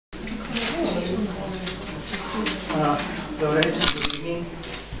Good evening.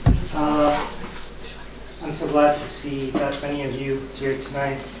 I'm so glad to see that many of you here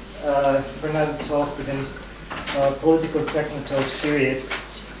tonight for another talk within political techno-talk series.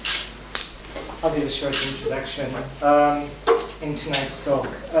 I'll give a short introduction in tonight's talk.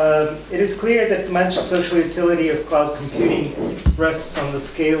 It is clear that much social utility of cloud computing rests on the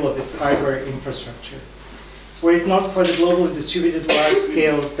scale of its hardware infrastructure. Were it not for the globally distributed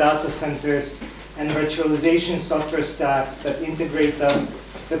large-scale data centers and virtualization software stacks that integrate them,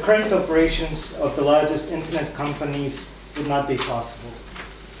 the current operations of the largest internet companies would not be possible.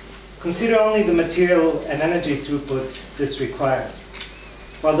 Consider only the material and energy throughput this requires.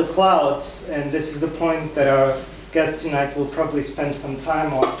 While the clouds, and this is the point that our guest tonight will probably spend some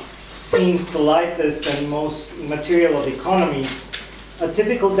time on, seems the lightest and most immaterial of economies, a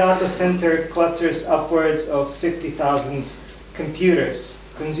typical data center clusters upwards of 50,000 computers,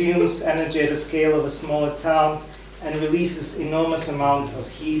 consumes energy at the scale of a smaller town, and releases enormous amount of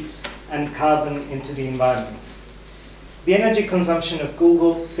heat and carbon into the environment. The energy consumption of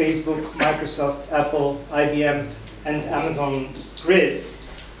Google, Facebook, Microsoft, Apple, IBM, and Amazon's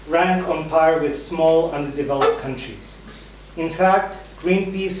grids rank on par with small underdeveloped countries. In fact,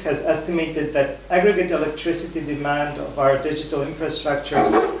 Greenpeace has estimated that aggregate electricity demand of our digital infrastructure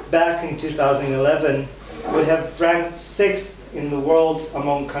back in 2011 would have ranked 6th in the world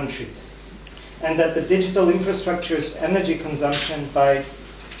among countries, and that the digital infrastructure's energy consumption by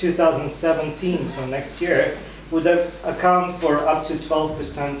 2017, so next year, would account for up to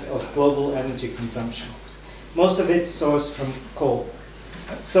 12% of global energy consumption, most of it sourced from coal.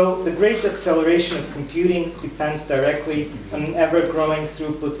 So the great acceleration of computing depends directly on an ever-growing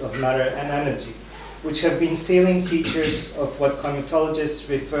throughput of matter and energy, which have been salient features of what climatologists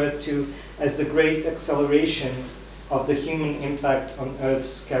refer to as the great acceleration of the human impact on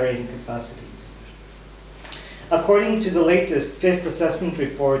Earth's carrying capacities. According to the latest 5th assessment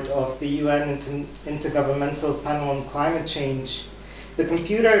report of the UN Intergovernmental Panel on Climate Change, the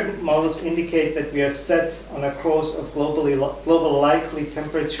computer models indicate that we are set on a course of global likely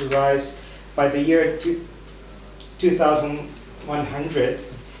temperature rise by the year 2100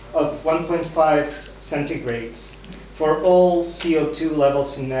 of 1.5 centigrades for all CO2 level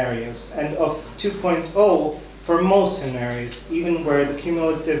scenarios, and of 2.0 for most scenarios, even where the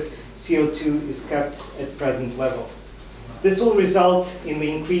cumulative CO2 is kept at present level. This will result in the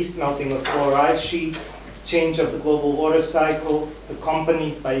increased melting of polar ice sheets, change of the global water cycle,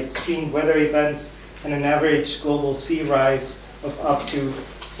 accompanied by extreme weather events, and an average global sea rise of up to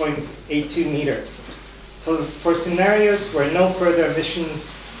 0.82 meters. For scenarios where no further emission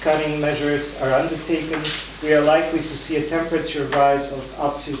cutting measures are undertaken, we are likely to see a temperature rise of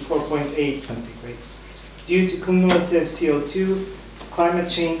up to 4.8 centigrades. Due to cumulative CO2, climate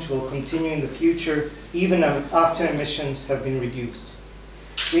change will continue in the future, even after emissions have been reduced.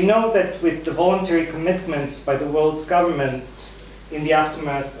 We know that with the voluntary commitments by the world's governments in the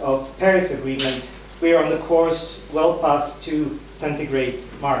aftermath of the Paris Agreement, we are on the course well past 2 centigrade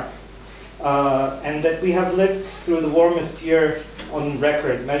mark, and that we have lived through the warmest year on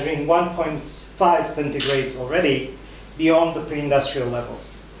record, measuring 1.5 centigrades already beyond the pre-industrial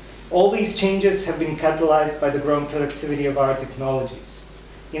levels. All these changes have been catalyzed by the growing productivity of our technologies.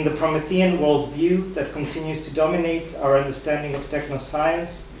 In the Promethean worldview that continues to dominate our understanding of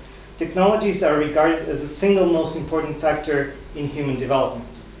technoscience, technologies are regarded as the single most important factor in human development.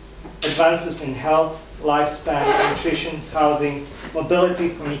 Advances in health, lifespan, nutrition, housing, mobility,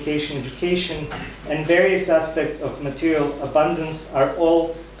 communication, education, and various aspects of material abundance are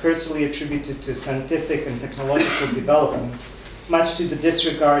all cursorily attributed to scientific and technological development, much to the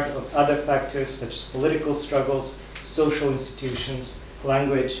disregard of other factors such as political struggles, social institutions,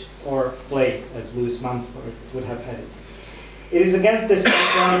 language, or play, as Louis Mumford would have had it. It is against this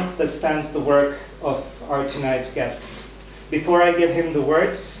background that stands the work of our tonight's guest. Before I give him the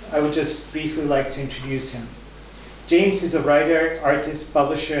word, I would just briefly like to introduce him. James is a writer, artist,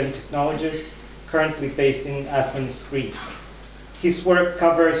 publisher, and technologist, currently based in Athens, Greece. His work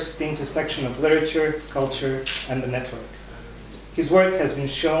covers the intersection of literature, culture, and the network. His work has been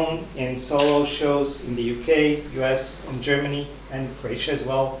shown in solo shows in the UK, US, and Germany, and Croatia as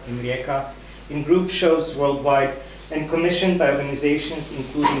well, in Rijeka, in group shows worldwide, and commissioned by organizations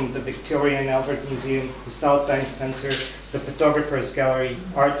including the Victoria and Albert Museum, the South Bank Center, the Photographers Gallery,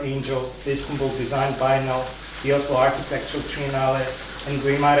 Art Angel, the Istanbul Design Biennale, the Oslo Architectural Triennale, and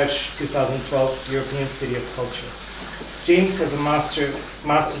Guimarães 2012 European City of Culture. James has a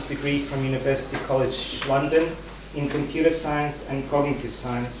master's degree from University College London in computer science and cognitive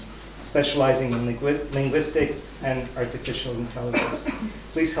science, specializing in linguistics and artificial intelligence.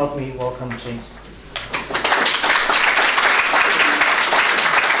 Please help me welcome James.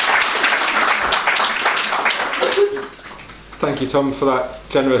 Thank you, Tom, for that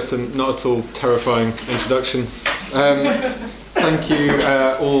generous and not at all terrifying introduction. Thank you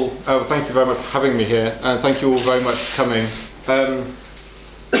all. Thank you very much for having me here, and thank you all very much for coming.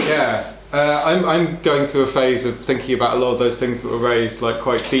 I'm going through a phase of thinking about a lot of those things that were raised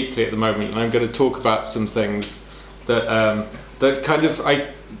quite deeply at the moment, and I'm going to talk about some things that that kind of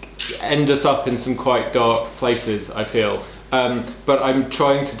end us up in some quite dark places, I feel. But I'm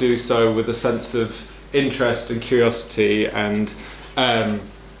trying to do so with a sense of interest and curiosity, and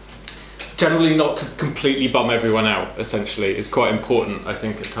generally not to completely bum everyone out, essentially, is quite important, I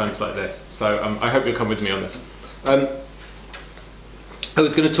think, at times like this. So I hope you'll come with me on this. I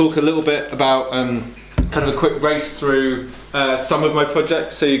was going to talk a little bit about kind of a quick race through some of my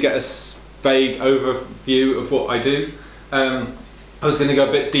projects, so you get a vague overview of what I do. I was going to go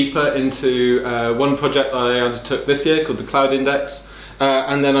a bit deeper into one project that I undertook this year called the Cloud Index,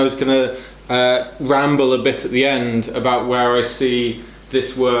 and then I was going to ramble a bit at the end about where I see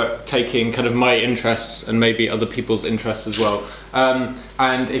this work taking kind of my interests and maybe other people's interests as well.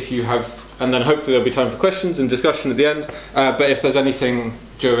 And if you have, and then hopefully there'll be time for questions and discussion at the end. But if there's anything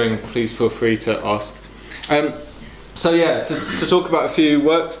during, please feel free to ask. So yeah, to talk about a few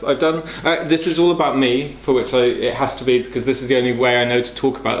works that I've done. This is all about me, for which it has to be, because this is the only way I know to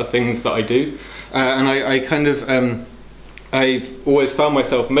talk about the things that I do. And I kind of, I've always found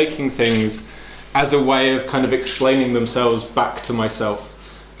myself making things as a way of kind of explaining themselves back to myself.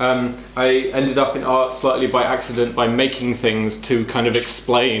 I ended up in art slightly by accident by making things to kind of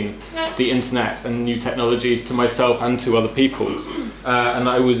explain the internet and new technologies to myself and to other people. And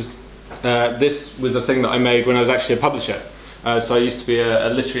this was a thing that I made when I was actually a publisher. So I used to be a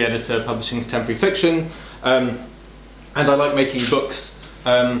literary editor publishing contemporary fiction, and I like making books.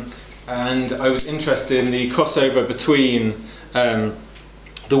 And I was interested in the crossover between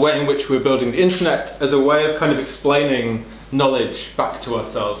the way in which we're building the internet as a way of kind of explaining knowledge back to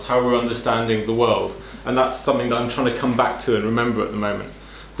ourselves, how we're understanding the world. And that's something that I'm trying to come back to and remember at the moment.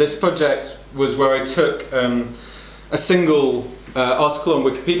 This project was where I took a single article on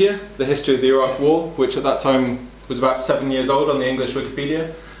Wikipedia, the history of the Iraq War, which at that time was about 7 years old on the English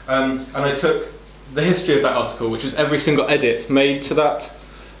Wikipedia. And I took the history of that article, which was every single edit made to that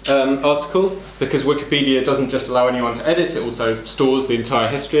article, because Wikipedia doesn't just allow anyone to edit, it also stores the entire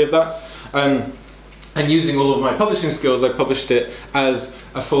history of that. And using all of my publishing skills, I published it as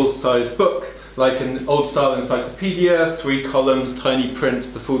a full-size book, like an old-style encyclopedia, 3 columns, tiny print,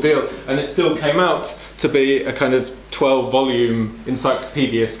 the full deal. And it still came out to be a kind of 12-volume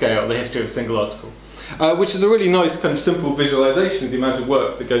encyclopedia scale, the history of a single article. Which is a really nice kind of simple visualization of the amount of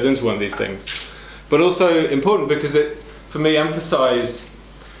work that goes into one of these things. But also important because it, for me, emphasized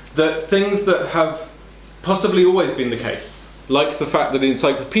that things that have possibly always been the case, like the fact that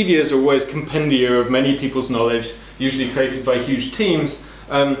encyclopedias are always compendia of many people's knowledge, usually created by huge teams,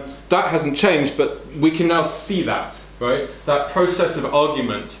 that hasn't changed, but we can now see that, right? That process of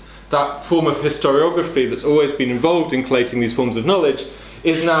argument, that form of historiography that's always been involved in collating these forms of knowledge,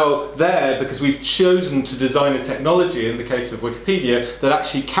 is now there because we've chosen to design a technology, in the case of Wikipedia, that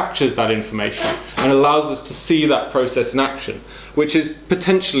actually captures that information and allows us to see that process in action, which is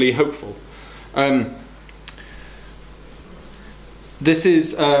potentially hopeful. This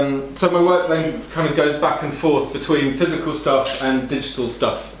is, so my work then kind of goes back and forth between physical stuff and digital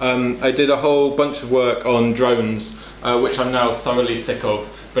stuff. I did a whole bunch of work on drones, which I'm now thoroughly sick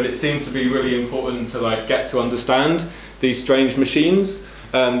of, but it seemed to be really important to get to understand these strange machines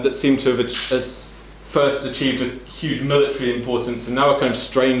that seem to have first achieved a huge military importance and now a kind of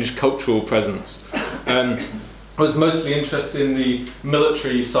strange cultural presence. I was mostly interested in the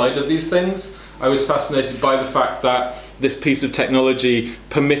military side of these things. I was fascinated by the fact that this piece of technology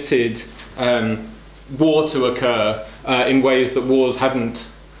permitted war to occur in ways that wars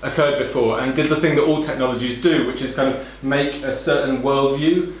hadn't occurred before, and did the thing that all technologies do, which is kind of make a certain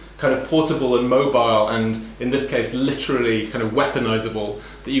worldview kind of portable and mobile, and in this case literally kind of weaponizable,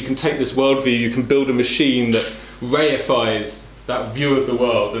 that you can take this worldview, you can build a machine that reifies that view of the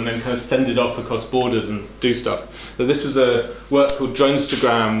world and then kind of send it off across borders and do stuff. So this was a work called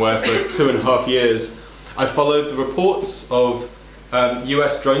Dronestagram, where for 2.5 years I followed the reports of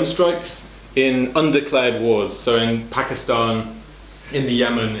US drone strikes in undeclared wars, so in Pakistan, in the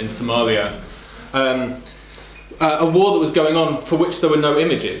Yemen, in Somalia. A war that was going on for which there were no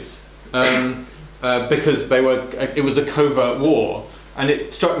images, because it was a covert war, And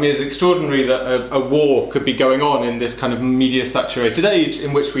it struck me as extraordinary that a war could be going on in this kind of media-saturated age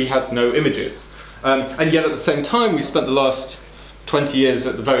in which we had no images. And yet at the same time, we spent the last 20 years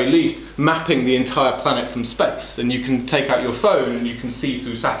at the very least mapping the entire planet from space. And you can take out your phone and you can see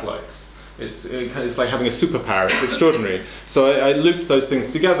through satellites. It's like having a superpower. It's extraordinary. So I looped those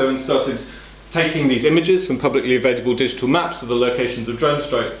things together and started taking these images from publicly available digital maps of the locations of drone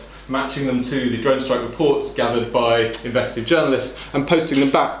strikes, matching them to the drone strike reports gathered by investigative journalists, and posting them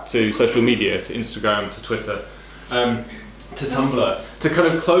back to social media, to Instagram, to Twitter, to Tumblr, to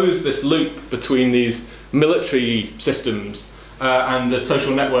kind of close this loop between these military systems and the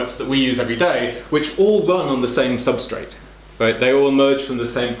social networks that we use every day, which all run on the same substrate. Right? They all emerge from the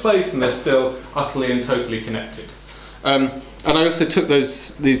same place, and they're still utterly and totally connected. And I also took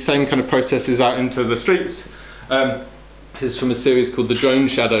these same kind of processes out into the streets. This is from a series called The Drone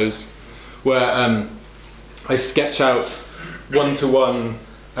Shadows, where I sketch out one-to-one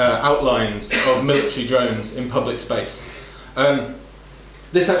outlines of military drones in public space.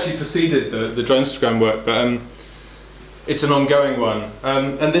 This actually preceded the Dronestagram work, but it's an ongoing one.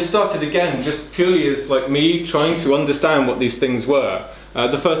 And this started again just purely as like me trying to understand what these things were.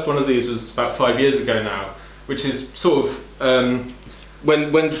 The first one of these was about 5 years ago now, which is sort of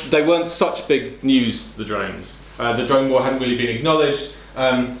when they weren't such big news, the drones. The drone war hadn't really been acknowledged.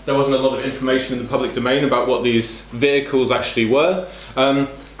 There wasn't a lot of information in the public domain about what these vehicles actually were. And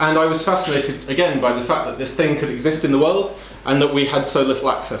I was fascinated, again, by the fact that this thing could exist in the world and that we had so little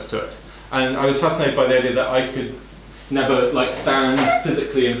access to it. And I was fascinated by the idea that I could never like stand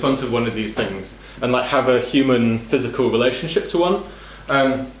physically in front of one of these things and like have a human physical relationship to one.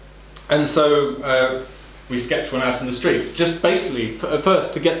 And so we sketched one out in the street, just basically at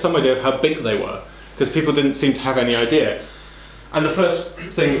first to get some idea of how big they were, because people didn't seem to have any idea. And the first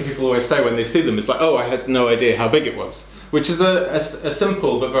thing that people always say when they see them is like, oh, I had no idea how big it was, which is a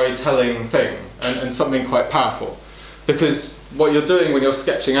simple but very telling thing, and something quite powerful. Because what you're doing when you're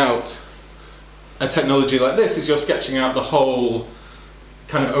sketching out a technology like this is you're sketching out the whole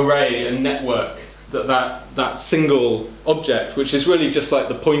kind of array and network that single object, which is really just like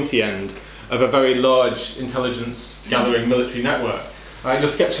the pointy end of a very large intelligence gathering military network. You're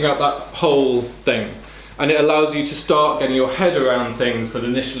sketching out that whole thing, and it allows you to start getting your head around things that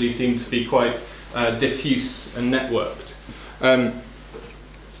initially seem to be quite diffuse and networked.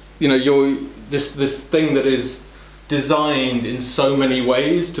 You know, this thing that is designed in so many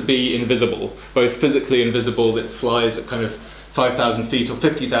ways to be invisible, both physically invisible, that flies at kind of 5,000 feet or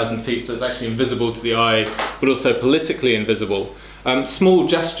 50,000 feet, so it's actually invisible to the eye, but also politically invisible. Small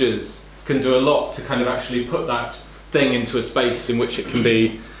gestures can do a lot to kind of actually put that thing into a space in which it can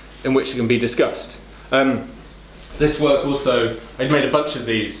be discussed. This work also, I'd made a bunch of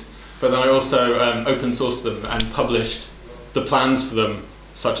these, but then I also open sourced them and published the plans for them,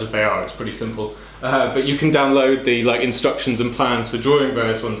 such as they are. It's pretty simple. But you can download the instructions and plans for drawing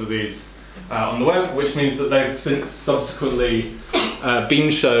various ones of these on the web, which means that they've since subsequently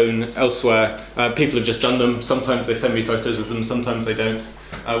been shown elsewhere. People have just done them. Sometimes they send me photos of them, sometimes they don't,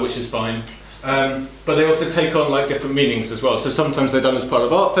 which is fine. But they also take on different meanings as well. So sometimes they're done as part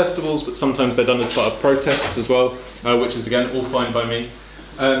of art festivals, but sometimes they're done as part of protests as well, which is again all fine by me.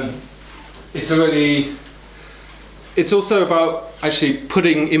 It's also about actually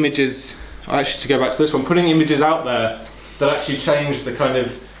putting images, actually to go back to this one, putting images out there that actually change the kind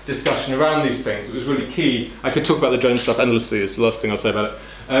of discussion around these things. It was really key. I could talk about the drone stuff endlessly, it's the last thing I'll say about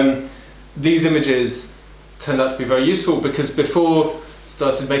it. These images turned out to be very useful because before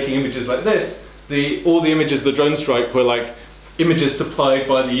started making images like this, all the images of the drone strike were images supplied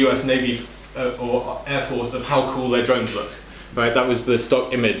by the US Navy or Air Force of how cool their drones looked. Right? That was the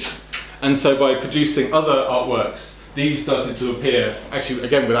stock image. And so by producing other artworks, these started to appear, actually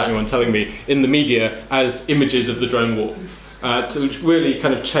again without anyone telling me, in the media as images of the drone war, to really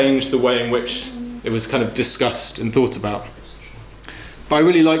kind of change the way in which it was kind of discussed and thought about. But I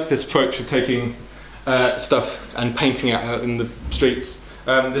really like this approach of taking stuff and painting it out in the streets.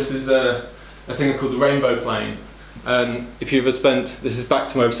 This is a thing called the rainbow plane. If you've ever spent, this is back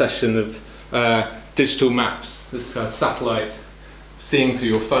to my obsession of digital maps, this satellite, seeing through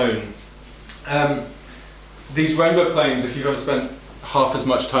your phone. These rainbow planes, if you've ever spent half as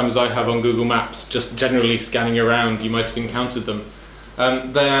much time as I have on Google Maps, just generally scanning around, you might have encountered them.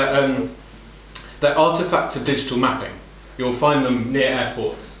 They're artifacts of digital mapping. You'll find them near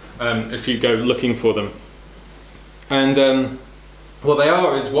airports if you go looking for them. And what they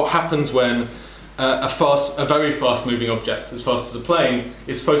are is what happens when a very fast moving object, as fast as a plane,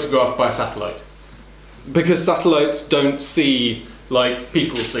 is photographed by a satellite. Because satellites don't see like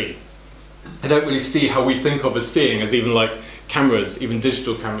people see. they don't really see how we think of as seeing, as even like cameras, even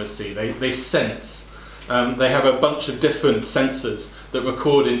digital cameras see. They sense. They have a bunch of different sensors that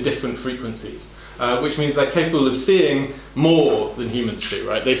record in different frequencies, which means they're capable of seeing more than humans do,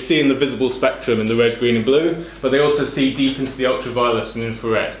 right? They see in the visible spectrum in the red, green and blue, but they also see deep into the ultraviolet and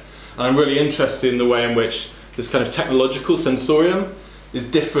infrared. And I'm really interested in the way in which this kind of technological sensorium is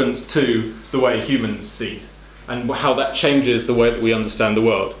different to the way humans see, and how that changes the way that we understand the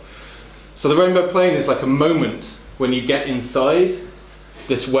world. So the rainbow plane is like a moment when you get inside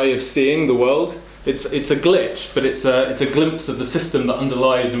this way of seeing the world. It's a glitch, but it's a glimpse of the system that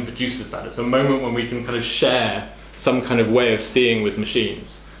underlies and produces that. It's a moment when we can kind of share some kind of way of seeing with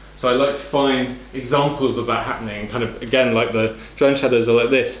machines. So I like to find examples of that happening, kind of, again, like the drone shadows are like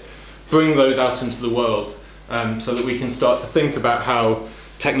this, bring those out into the world, so that we can start to think about how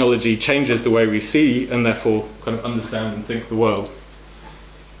technology changes the way we see and therefore kind of understand and think the world.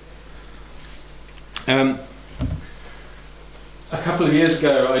 A couple of years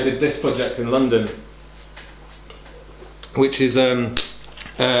ago I did this project in London, which is a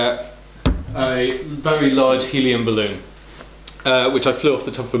very large helium balloon, which I flew off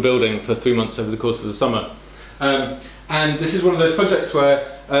the top of a building for 3 months over the course of the summer. And this is one of those projects where,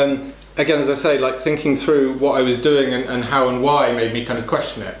 again, as I say, like thinking through what I was doing and how and why made me kind of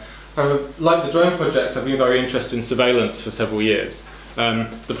question it. Like the drone projects, I've been very interested in surveillance for several years.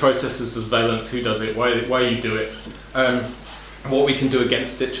 The processes of surveillance, who does it, why you do it, what we can do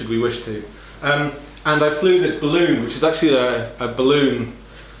against it should we wish to. And I flew this balloon, which is actually a balloon,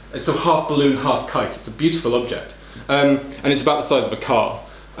 it's a half balloon, half kite. It's a beautiful object. And it's about the size of a car.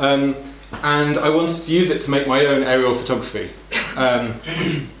 And I wanted to use it to make my own aerial photography.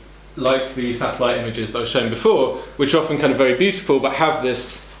 Like the satellite images that I was showing before, which are often kind of very beautiful, but have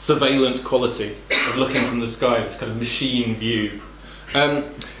this surveillant quality of looking from the sky, this kind of machine view.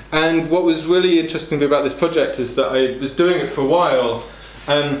 And what was really interesting to me about this project is that I was doing it for a while,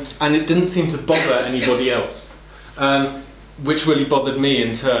 and it didn't seem to bother anybody else, which really bothered me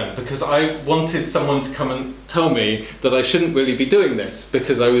in turn, because I wanted someone to come and tell me that I shouldn't really be doing this,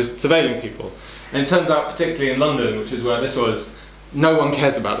 because I was surveilling people. And it turns out, particularly in London, which is where this was, no one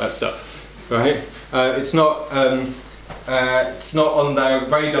cares about that stuff, right? It's not on their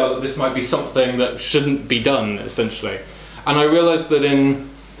radar that this might be something that shouldn't be done, essentially. And I realised that in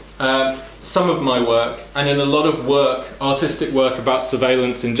some of my work, and in a lot of work, artistic work about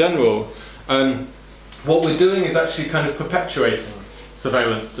surveillance in general, what we're doing is actually kind of perpetuating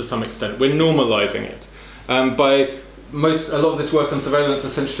surveillance to some extent. We're normalising it. A lot of this work on surveillance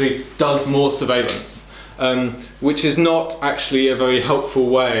essentially does more surveillance, which is not actually a very helpful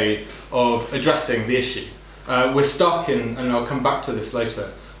way of addressing the issue. We're stuck in, and I'll come back to this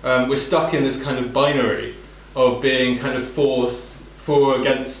later, we're stuck in this kind of binary of being kind of for or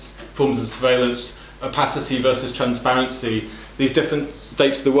against forms of surveillance, opacity versus transparency, these different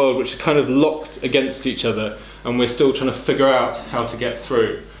states of the world which are kind of locked against each other, and we're still trying to figure out how to get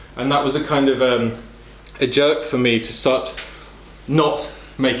through. And that was a kind of a jerk for me to start not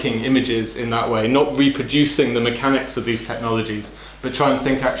making images in that way, not reproducing the mechanics of these technologies, but try and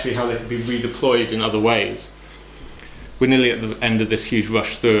think actually how they could be redeployed in other ways. We're nearly at the end of this huge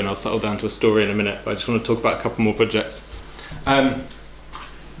rush through, and I'll settle down to a story in a minute, but I just want to talk about a couple more projects.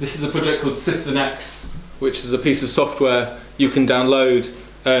 This is a project called SysNX, which is a piece of software you can download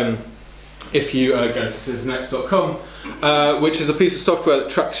if you go to sysnx.com, which is a piece of software that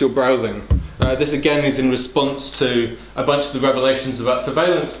tracks your browsing. This again is in response to a bunch of the revelations about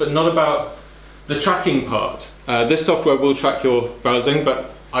surveillance, but not about the tracking part. This software will track your browsing, but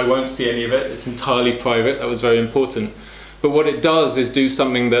I won't see any of it. It's entirely private. That was very important. But what it does is do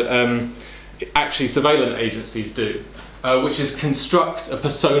something that actually surveillance agencies do, which is construct a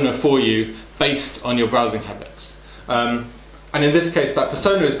persona for you based on your browsing habits. And in this case, that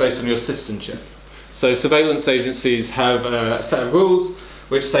persona is based on your citizenship. So surveillance agencies have a set of rules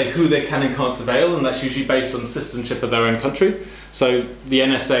which say who they can and can't surveil, and that's usually based on citizenship of their own country. So the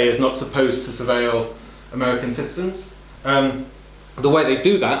NSA is not supposed to surveil American citizens. The way they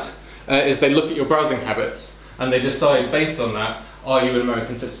do that is they look at your browsing habits and they decide based on that, are you an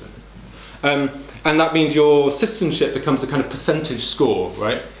American citizen? And that means your citizenship becomes a kind of percentage score,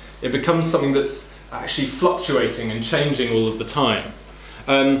 right? It becomes something that's actually fluctuating and changing all of the time.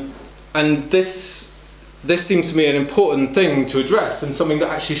 And this seemed to me an important thing to address, and something that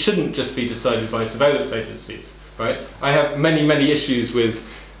actually shouldn't just be decided by surveillance agencies, right? I have many, many issues with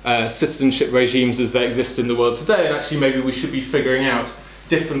citizenship regimes as they exist in the world today, and actually maybe we should be figuring out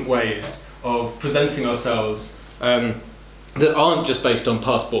different ways of presenting ourselves that aren't just based on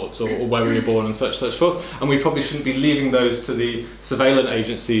passports or where we were born and such forth, and we probably shouldn't be leaving those to the surveillance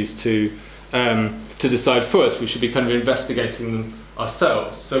agencies to to decide for us. We should be kind of investigating them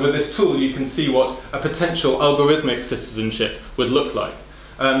ourselves. So with this tool, you can see what a potential algorithmic citizenship would look like.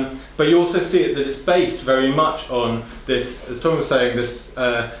 But you also see it that it's based very much on this, as Tom was saying, this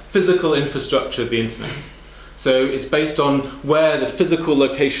physical infrastructure of the internet. So it's based on where the physical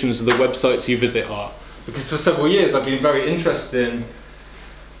locations of the websites you visit are. Because for several years I've been very interested in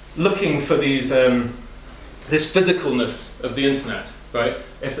looking for these, this physicalness of the internet, right?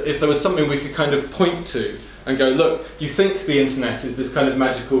 If there was something we could kind of point to and go, look, you think the internet is this kind of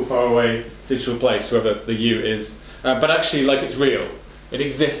magical, faraway digital place, wherever the you is, but actually, like, it's real. It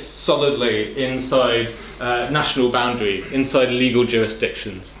exists solidly inside national boundaries, inside legal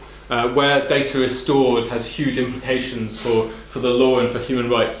jurisdictions. Where data is stored has huge implications for the law and for human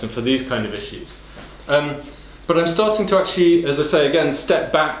rights and for these kind of issues. But I'm starting to actually, as I say again,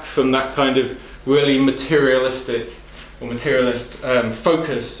 step back from that kind of really materialistic or materialist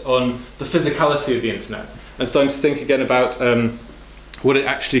focus on the physicality of the internet, and starting to think again about what it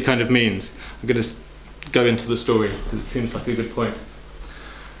actually kind of means. I'm going to go into the story because it seems like a good point.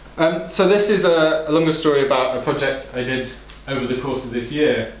 So this is a longer story about a project I did over the course of this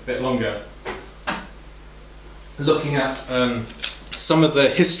year, a bit longer, looking at some of the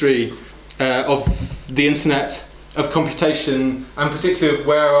history of the internet, of computation, and particularly of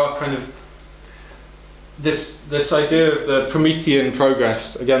where our kind of this idea of the Promethean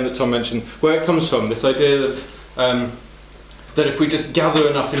progress, again, that Tom mentioned, where it comes from, this idea that if we just gather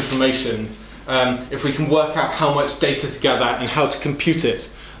enough information, if we can work out how much data to gather and how to compute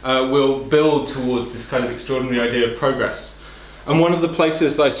it, we'll build towards this kind of extraordinary idea of progress. And one of the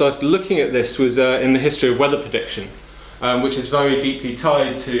places that I started looking at this was in the history of weather prediction, which is very deeply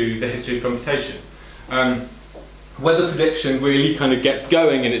tied to the history of computation. Weather prediction really kind of gets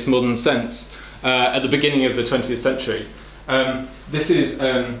going in its modern sense at the beginning of the 20th century. This is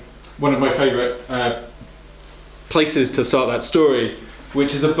one of my favourite places to start that story,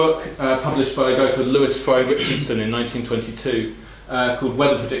 which is a book published by a guy called Lewis Fry Richardson in 1922 called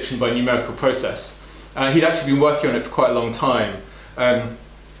Weather Prediction by Numerical Process. He'd actually been working on it for quite a long time.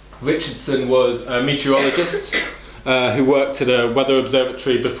 Richardson was a meteorologist who worked at a weather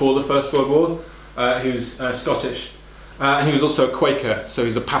observatory before the First World War. He was Scottish, and he was also a Quaker, so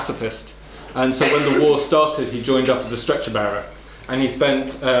he's a pacifist. And so when the war started, he joined up as a stretcher bearer, and he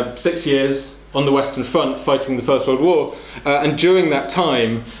spent 6 years on the Western Front fighting the First World War. And during that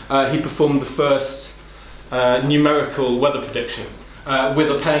time, he performed the first numerical weather prediction. With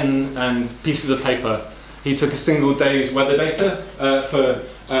a pen and pieces of paper. He took a single day's weather data for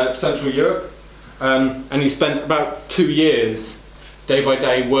Central Europe, and he spent about 2 years, day by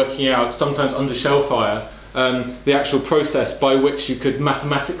day, working out, sometimes under shell fire, the actual process by which you could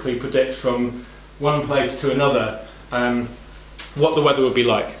mathematically predict from one place to another what the weather would be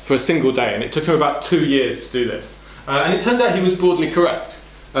like for a single day. And it took him about 2 years to do this. And it turned out he was broadly correct.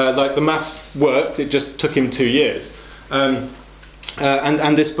 Like, the maths worked, it just took him 2 years.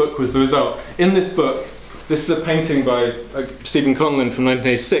 And this book was the result. In this book, this is a painting by Stephen Conlon from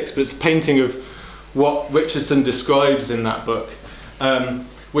 1986, but it's a painting of what Richardson describes in that book,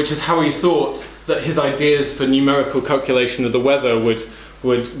 which is how he thought that his ideas for numerical calculation of the weather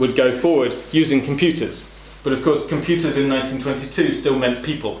would go forward using computers. But of course, computers in 1922 still meant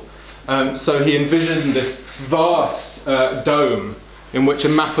people. So he envisioned this vast dome in which a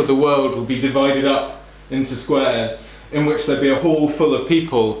map of the world would be divided up into squares, in which there'd be a hall full of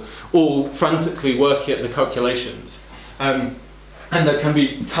people all frantically working at the calculations. And there can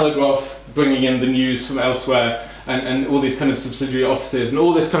be telegraph bringing in the news from elsewhere, and all these kind of subsidiary offices, and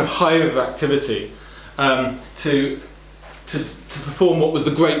all this kind of hive of activity to perform what was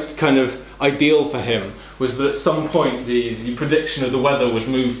the great kind of ideal for him, was that at some point the prediction of the weather would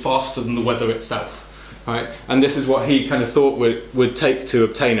move faster than the weather itself. Right? And this is what he kind of thought would take to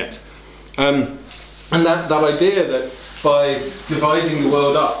obtain it. And that idea that by dividing the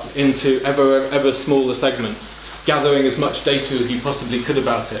world up into ever smaller segments, gathering as much data as you possibly could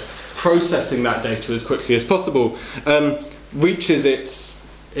about it, processing that data as quickly as possible, reaches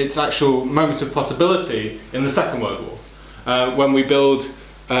its actual moment of possibility in the Second World War, when we build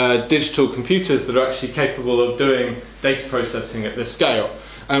digital computers that are actually capable of doing data processing at this scale.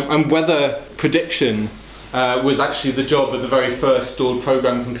 And weather prediction was actually the job of the very first stored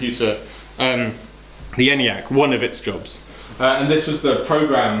program computer, the ENIAC, one of its jobs. And this was the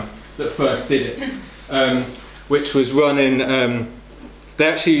program that first did it, which was run in...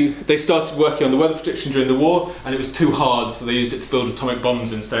 They started working on the weather prediction during the war, and it was too hard, so they used it to build atomic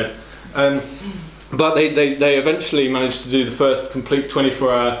bombs instead. But they eventually managed to do the first complete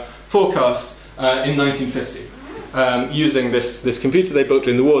 24-hour forecast in 1950, using this computer they built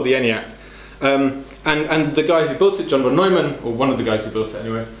during the war, the ENIAC. And the guy who built it, John von Neumann, or one of the guys who built it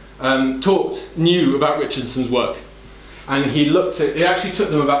anyway, knew about Richardson's work. And he looked at, it actually took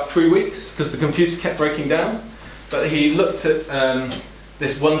them about 3 weeks because the computer kept breaking down. But he looked at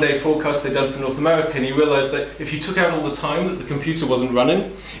this one-day forecast they'd done for North America, and he realized that if you took out all the time that the computer wasn't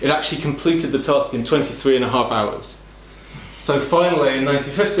running, it actually completed the task in 23.5 hours. So finally, in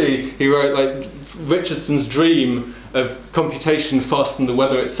 1950, he wrote, like, Richardson's dream of computation faster than the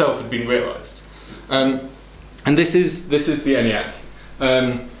weather itself had been realized. And this is the ENIAC.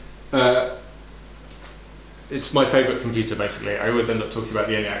 It's my favorite computer, basically. I always end up talking about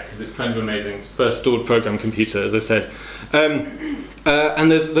the ENIAC because it's kind of amazing. It's the first stored program computer, as I said.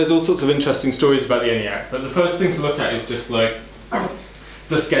 And there's all sorts of interesting stories about the ENIAC, but the first thing to look at is just like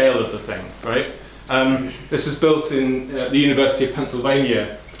the scale of the thing, right? This was built in the University of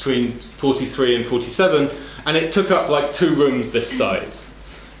Pennsylvania between 43 and 47, and it took up like 2 rooms this size.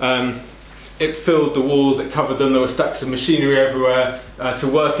 It filled the walls, it covered them, there were stacks of machinery everywhere. To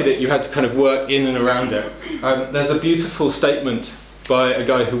work at it, you had to kind of work in and around it. There's a beautiful statement by a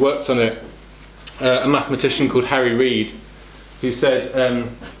guy who worked on it, a mathematician called Harry Reid, who said,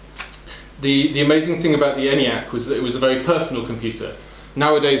 the amazing thing about the ENIAC was that it was a very personal computer.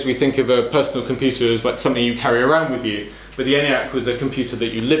 Nowadays we think of a personal computer as like something you carry around with you, but the ENIAC was a computer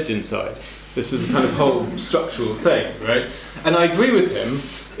that you lived inside. This was a kind of whole structural thing, right? And I agree with him,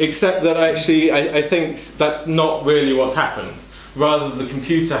 except that actually I think that's not really what's happened. Rather, the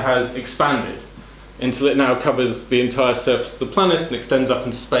computer has expanded until it now covers the entire surface of the planet and extends up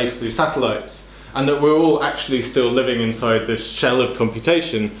into space through satellites, and that we're all actually still living inside this shell of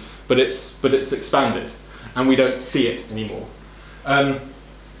computation, but it's expanded, and we don't see it anymore.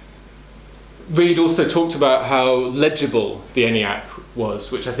 Reid also talked about how legible the ENIAC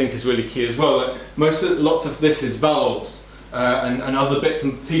was, which I think is really key as well. Lots of this is valves and other bits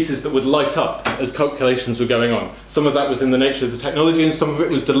and pieces that would light up as calculations were going on. Some of that was in the nature of the technology, and some of it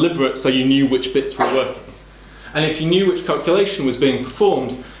was deliberate, so you knew which bits were working. And if you knew which calculation was being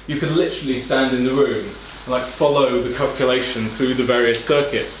performed, you could literally stand in the room and like follow the calculation through the various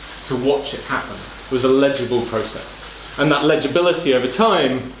circuits to watch it happen. It was a legible process. And that legibility over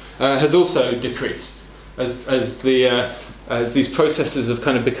time has also decreased as these processes have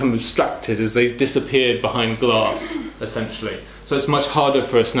kind of become abstracted, as they disappeared behind glass, essentially. So it's much harder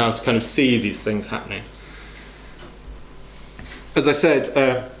for us now to kind of see these things happening. As I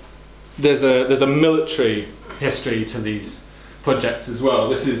said, there's a military history to these projects as well.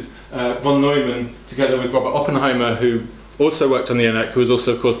 This is von Neumann together with Robert Oppenheimer, who also worked on the ENIAC, who was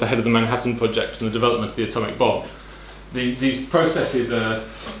also, of course, the head of the Manhattan Project and the development of the atomic bomb. These processes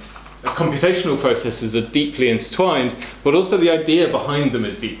computational processes are deeply intertwined, but also the idea behind them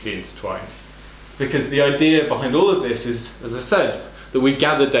is deeply intertwined. Because the idea behind all of this is, as I said, that we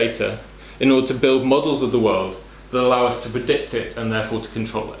gather data in order to build models of the world that allow us to predict it and therefore to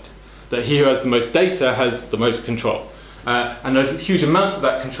control it. That he who has the most data has the most control. And a huge amount of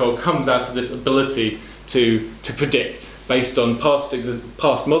that control comes out of this ability to predict based on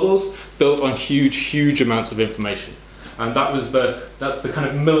past models built on huge amounts of information. And that's the kind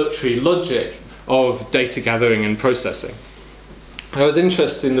of military logic of data gathering and processing. And I was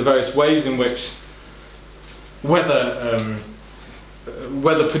interested in the various ways in which weather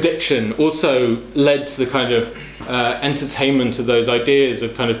prediction also led to the kind of entertainment of those ideas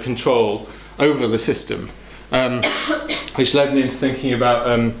of kind of control over the system, which led me into thinking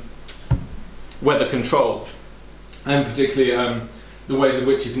about weather control, and particularly the ways in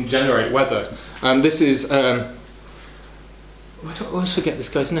which you can generate weather. This is I always forget this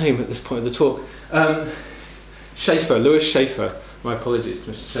guy's name at this point of the talk. Schaefer, Louis Schaefer. My apologies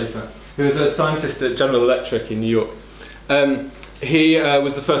to Mr. Schaefer, who was a scientist at General Electric in New York. He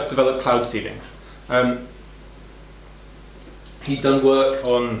was the first to develop cloud seeding. He'd done work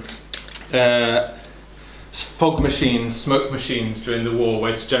on fog machines, smoke machines during the war,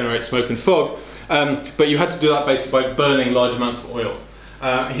 ways to generate smoke and fog, but you had to do that basically by burning large amounts of oil.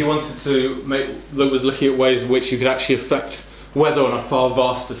 He wanted to was looking at ways in which you could actually affect weather on a far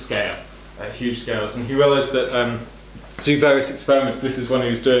vaster scale, huge scales, and he realised that through various experiments, this is one he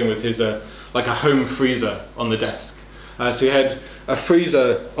was doing with his like a home freezer on the desk. So he had a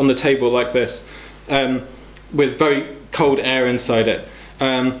freezer on the table like this, with very cold air inside it,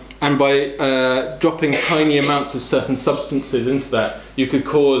 and by dropping tiny amounts of certain substances into that, you could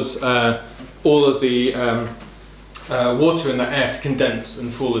cause all of the water in that air to condense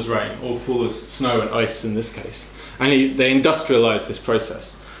and fall as rain, or fall as snow and ice in this case. And they industrialised this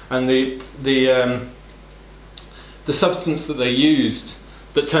process. And the substance that they used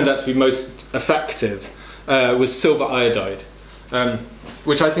that turned out to be most effective was silver iodide.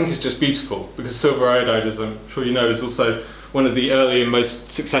 which I think is just beautiful, because silver iodide, as I'm sure you know, is also one of the early and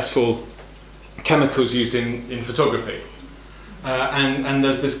most successful chemicals used in photography. And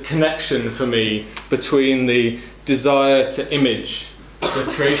there's this connection for me between the desire to image, the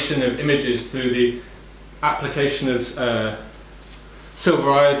creation of images through the application of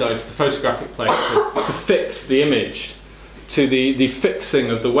silver iodide to the photographic plate to fix the image, to the fixing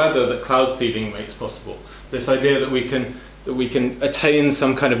of the weather that cloud seeding makes possible. This idea that we can attain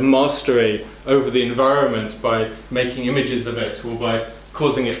some kind of mastery over the environment by making images of it, or by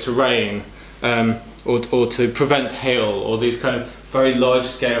causing it to rain, or to prevent hail, or these kind of very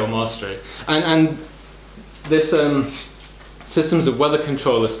large-scale mastery. And this systems of weather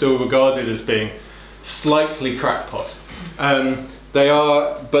control are still regarded as being slightly crackpot. They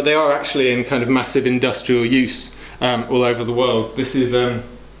are actually in kind of massive industrial use all over the world. This is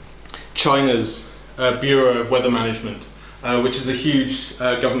China's Bureau of Weather Management, which is a huge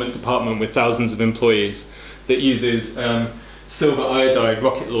government department with thousands of employees that uses silver iodide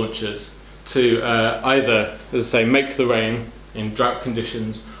rocket launchers to either, as I say, make the rain in drought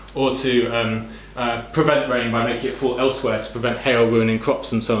conditions, or to prevent rain by making it fall elsewhere to prevent hail ruining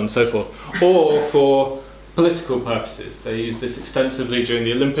crops and so on and so forth, or for political purposes. They use this extensively during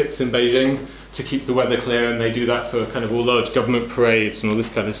the Olympics in Beijing to keep the weather clear, and they do that for kind of all large government parades and all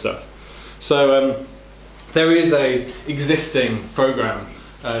this kind of stuff. So there is a existing program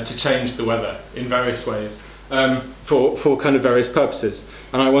to change the weather in various ways for kind of various purposes.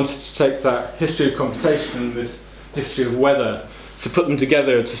 And I wanted to take that history of computation and this history of weather to put them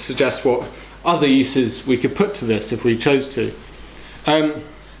together to suggest what other uses we could put to this if we chose to.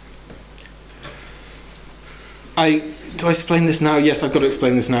 Do I explain this now? Yes, I've got to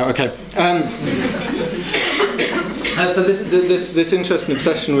explain this now. Okay. So this interest and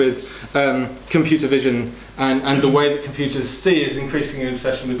obsession with computer vision and the way that computers see is increasingly an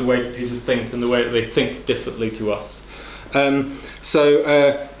obsession with the way computers think and the way that they think differently to us. So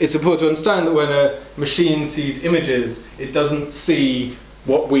it's important to understand that when a machine sees images, it doesn't see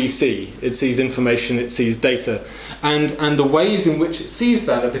what we see. It sees information, it sees data. And the ways in which it sees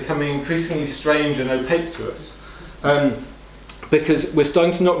that are becoming increasingly strange and opaque to us. Because we're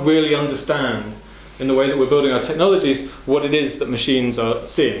starting to not really understand, in the way that we're building our technologies, what it is that machines are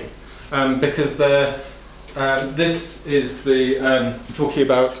seeing. Because this is the, talking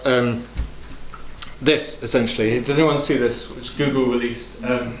about this, essentially. Did anyone see this, which Google released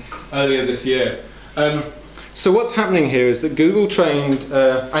earlier this year? So what's happening here is that Google trained,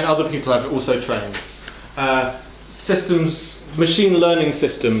 and other people have also trained, machine learning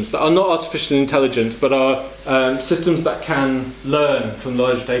systems that are not artificially intelligent, but are systems that can learn from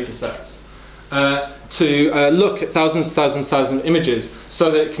large data sets, to look at thousands of images,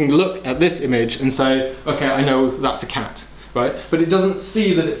 so that it can look at this image and say, okay, I know that's a cat, right? But it doesn't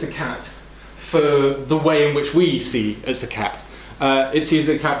see that it's a cat for the way in which we see it's a cat. It sees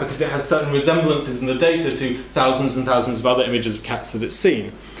a cat because it has certain resemblances in the data to thousands and thousands of other images of cats that it's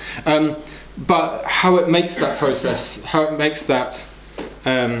seen. But how it makes that process, how it makes that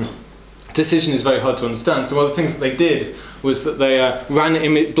decision is very hard to understand. So one of the things that they did was that they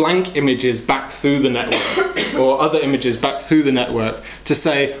ran blank images back through the network, or other images back through the network, to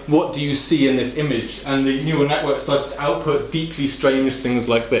say, what do you see in this image? And the neural network started to output deeply strange things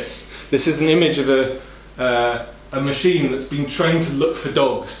like this. This is an image of a machine that's been trained to look for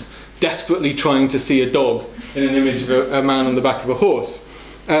dogs, desperately trying to see a dog in an image of a man on the back of a horse.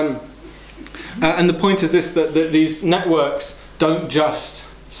 And the point is this, that these networks don't just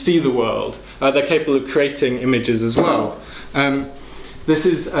see the world, they're capable of creating images as well. This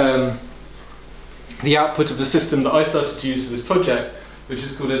is the output of the system that I started to use for this project, which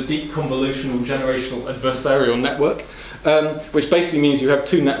is called a deep convolutional generational adversarial network, which basically means you have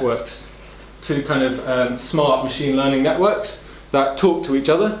two networks, two kind of smart machine learning networks that talk to each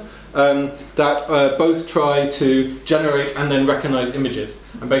other, that both try to generate and then recognize images,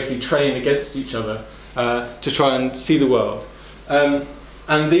 and basically train against each other to try and see the world.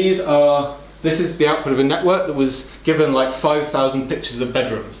 And this is the output of a network that was given like 5,000 pictures of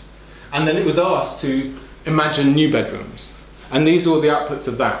bedrooms. And then it was asked to imagine new bedrooms. And these are all the outputs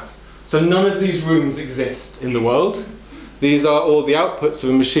of that. So none of these rooms exist in the world. These are all the outputs of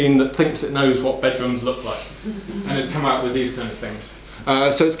a machine that thinks it knows what bedrooms look like. And it's come out with these kind of things.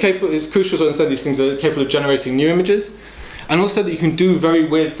 So it's crucial to understand these things are capable of generating new images. And also that you can do very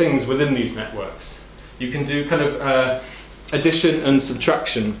weird things within these networks. You can do kind of addition and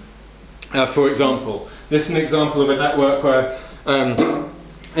subtraction. For example, this is an example of a network where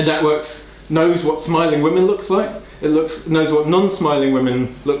a network knows what smiling women look like, it knows what non-smiling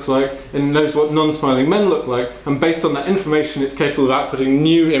women look like, and knows what non-smiling men look like, and based on that information it's capable of outputting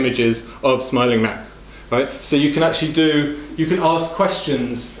new images of smiling men. Right? So you can actually you can ask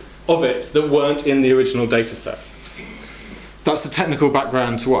questions of it that weren't in the original data set. That's the technical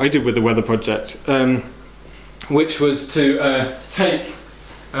background to what I did with the weather project, which was to take,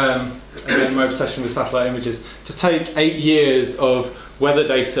 again my obsession with satellite images, to take 8 years of weather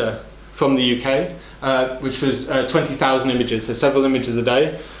data from the UK, which was 20,000 images, so several images a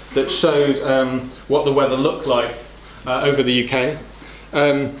day, that showed what the weather looked like over the UK.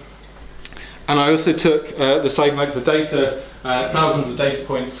 And I also took the same length of data, thousands of data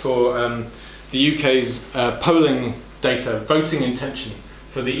points for the UK's polling data, voting intention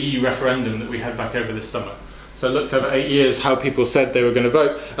for the EU referendum that we had back over this summer. So I looked over 8 years how people said they were going to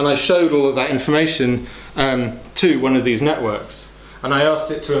vote, and I showed all of that information to one of these networks. And I asked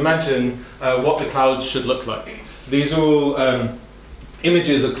it to imagine what the clouds should look like. These are all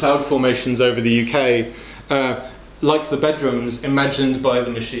images of cloud formations over the UK, like the bedrooms, imagined by the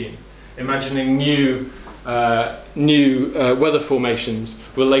machine, imagining new weather formations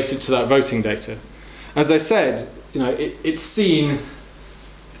related to that voting data. As I said, it's seen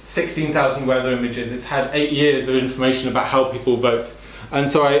 16,000 weather images. It's had 8 years of information about how people vote. And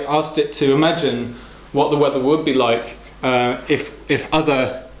so I asked it to imagine what the weather would be like if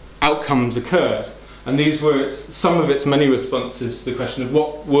other outcomes occurred. And these were some of its many responses to the question of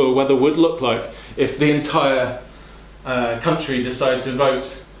what weather would look like if the entire country decided to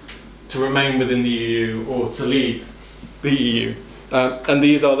vote to remain within the EU or to leave the EU. And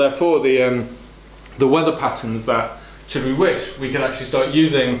these are therefore the weather patterns that, should we wish, we could actually start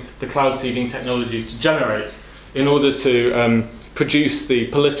using the cloud seeding technologies to generate in order to produce the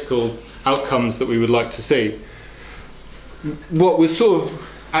political outcomes that we would like to see. What was sort of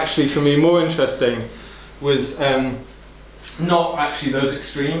actually for me more interesting was not actually those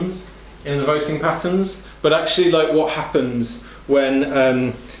extremes in the voting patterns, but actually like what happens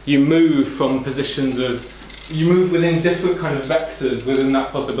when you move from positions you move within different kind of vectors within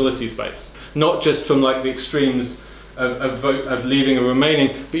that possibility space. Not just from like the extremes of leaving or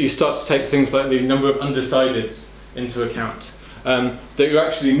remaining, but you start to take things like the number of undecideds into account. That you're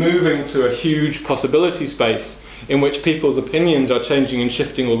actually moving through a huge possibility space in which people's opinions are changing and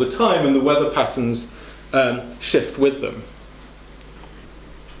shifting all the time, and the weather patterns shift with them.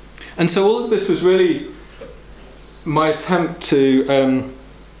 And so all of this was really my attempt to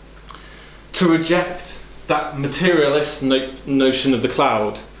reject that materialist notion of the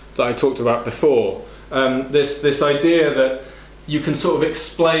cloud that I talked about before. This idea that you can sort of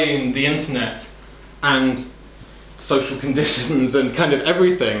explain the internet and social conditions and kind of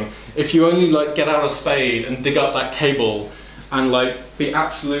everything if you only like get out a spade and dig up that cable and like be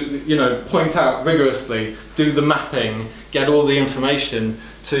absolutely, point out rigorously, do the mapping, get all the information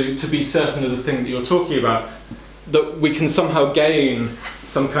to be certain of the thing that you're talking about, that we can somehow gain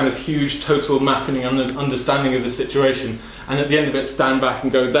some kind of huge total mapping and understanding of the situation, and at the end of it stand back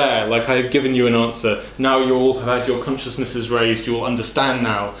and go, there, like I have given you an answer, now you all have had your consciousnesses raised, you all understand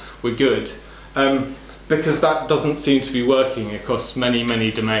now, we're good. Because that doesn't seem to be working across many,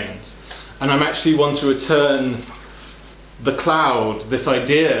 many domains. And I'm actually want to return the cloud, this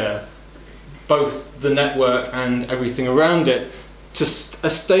idea, both the network and everything around it, to a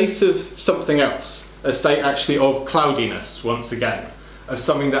state of something else, a state actually of cloudiness, once again, of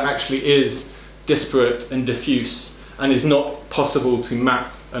something that actually is disparate and diffuse and is not possible to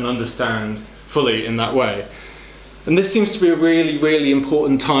map and understand fully in that way. And this seems to be a really, really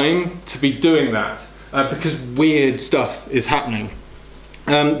important time to be doing that. Because weird stuff is happening.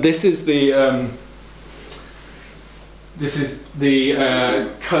 This is the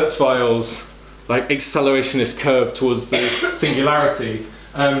Kurzweil's like accelerationist curve towards the singularity.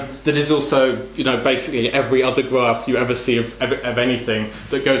 That is also, basically every other graph you ever see of anything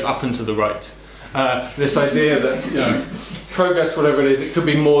that goes up and to the right. This idea that progress, whatever it is, it could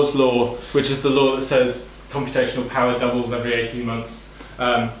be Moore's law, which is the law that says computational power doubles every 18 months.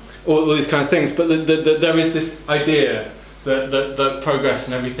 All these kind of things, but there is this idea that progress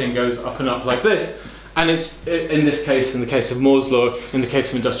and everything goes up and up like this, and it's, in this case, in the case of Moore's law, in the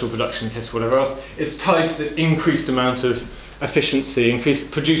case of industrial production, in the case of whatever else, it's tied to this increased amount of efficiency,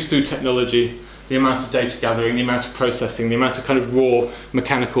 produced through technology, the amount of data gathering, the amount of processing, the amount of kind of raw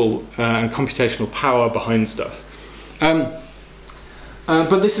mechanical and computational power behind stuff.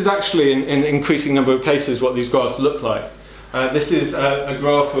 But this is actually, in an increasing number of cases, what these graphs look like. This is a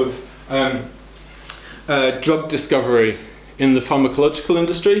graph of drug discovery in the pharmacological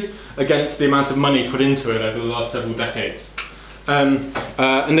industry against the amount of money put into it over the last several decades. And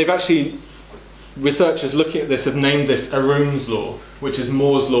they've actually researchers looking at this have named this Arun's law, which is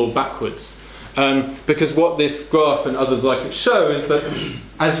Moore's law backwards. Because what this graph and others like it show is that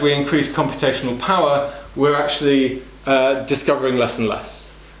as we increase computational power, we're actually discovering less and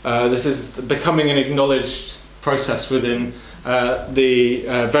less. This is becoming an acknowledged process within the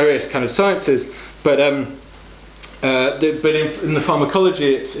various kind of sciences, but in the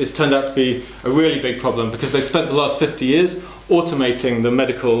pharmacology it's turned out to be a really big problem because they spent the last 50 years automating the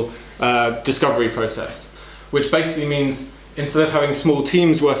medical discovery process, which basically means instead of having small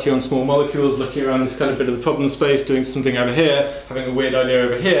teams working on small molecules, looking around this kind of bit of the problem space, doing something over here, having a weird idea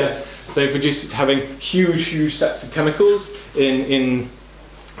over here, they've reduced it to having huge sets of chemicals in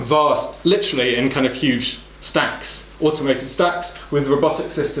vast, literally in kind of huge stacks, automated stacks with robotic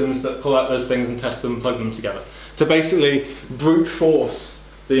systems that pull out those things and test them and plug them together. To basically brute force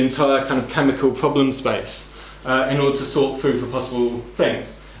the entire kind of chemical problem space in order to sort through for possible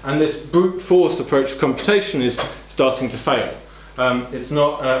things. And this brute force approach of computation is starting to fail. It's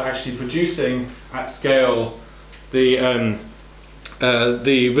not actually producing at scale the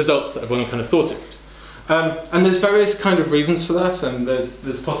results that everyone kind of thought it would. And there's various kind of reasons for that, and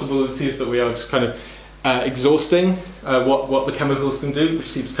there's possibilities that we are just kind of exhausting what the chemicals can do, which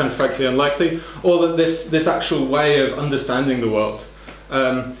seems kind of frankly unlikely, or that this actual way of understanding the world,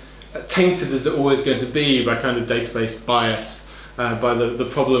 tainted as it always going to be by kind of database bias, by the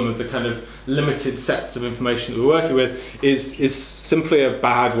problem of the kind of limited sets of information that we're working with, is simply a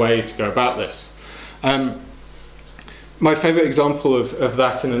bad way to go about this. My favourite example of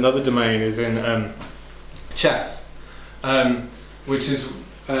that in another domain is in chess, which is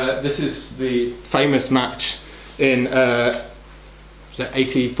this is the famous match in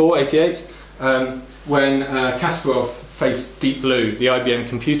 84, 88, when Kasparov faced Deep Blue, the IBM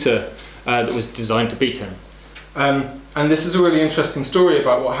computer that was designed to beat him. And this is a really interesting story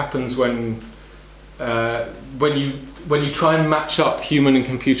about what happens when you try and match up human and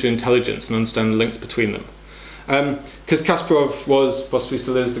computer intelligence and understand the links between them. Because Kasparov was, possibly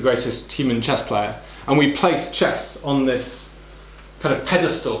still is, the greatest human chess player, and we placed chess on this kind of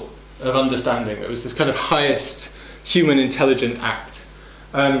pedestal of understanding. It was this kind of highest human intelligent act.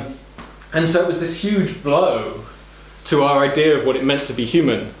 And so it was this huge blow to our idea of what it meant to be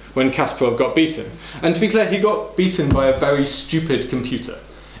human when Kasparov got beaten. And to be clear, he got beaten by a very stupid computer.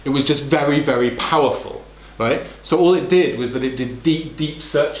 It was just very powerful, right? So all it did was that it did deep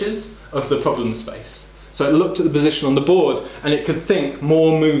searches of the problem space. So it looked at the position on the board and it could think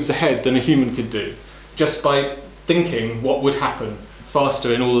more moves ahead than a human could do, just by thinking what would happen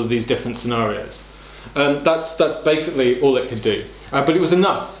faster in all of these different scenarios. That's basically all it could do. But it was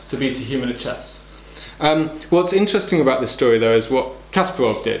enough to beat a human at chess. What's interesting about this story, though, is what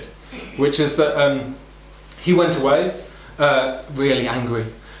Kasparov did, which is that he went away, really angry,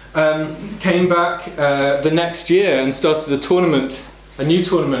 came back the next year and started a new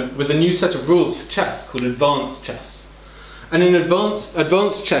tournament with a new set of rules for chess called advanced chess. And in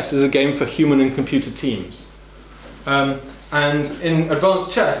advanced chess is a game for human and computer teams. And in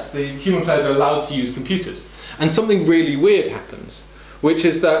advanced chess, the human players are allowed to use computers. And something really weird happens, which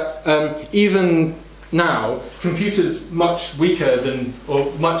is that even now, computers much weaker than,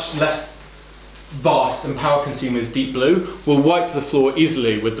 or much less vast and power consuming as Deep Blue will wipe the floor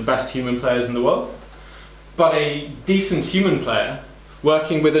easily with the best human players in the world. But a decent human player,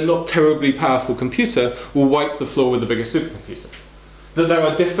 working with a not terribly powerful computer, will wipe the floor with the biggest supercomputer. That there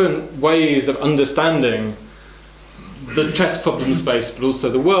are different ways of understanding the chess problem space, but also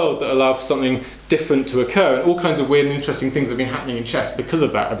the world, that allow for something different to occur, and all kinds of weird and interesting things have been happening in chess because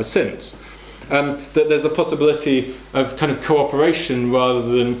of that ever since. That there's a possibility of kind of cooperation rather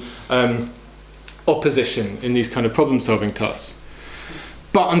than opposition in these kind of problem-solving tasks.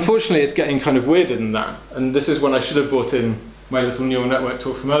 But unfortunately, it's getting kind of weirder than that, and this is when I should have brought in my little neural network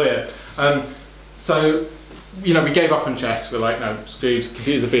talk from earlier. So, you know, we gave up on chess. We're like, no, screwed.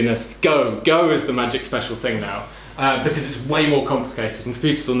 Computers have been this. Go is the magic special thing now. Because it's way more complicated and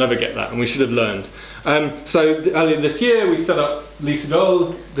computers will never get that, and we should have learned. So earlier this year we set up Lee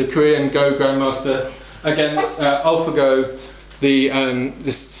Sedol, the Korean Go Grandmaster, against AlphaGo,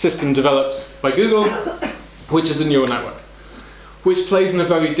 this system developed by Google, which is a neural network, which plays in a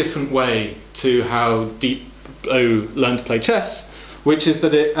very different way to how Deep Blue learned to play chess, which is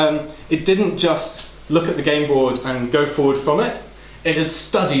that it didn't just look at the game board and go forward from it, it had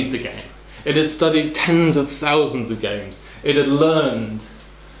studied the game. It had studied tens of thousands of games. It had learned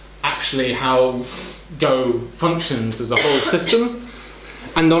actually how Go functions as a whole system.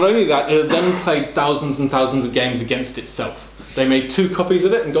 And not only that, it had then played thousands and thousands of games against itself. They made 2 copies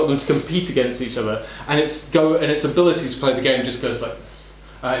of it and got them to compete against each other. And its ability to play the game just goes like this.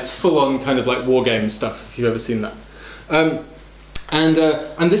 It's full-on kind of like war game stuff, if you've ever seen that.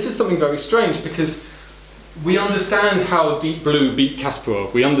 And this is something very strange, because we understand how Deep Blue beat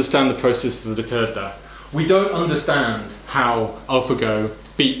Kasparov. We understand the processes that occurred there. We don't understand how AlphaGo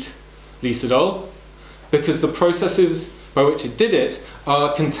beat Lee Sedol, because the processes by which it did it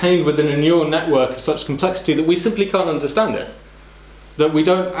are contained within a neural network of such complexity that we simply can't understand it. That we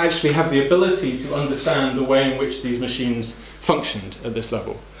don't actually have the ability to understand the way in which these machines functioned at this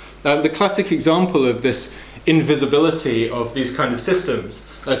level. The classic example of this invisibility of these kind of systems,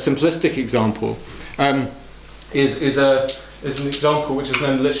 a simplistic example, is an example which has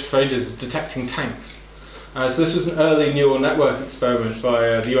known in the literature for ages as detecting tanks. So this was an early neural network experiment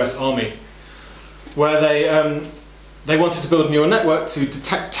by the US Army, where they wanted to build a neural network to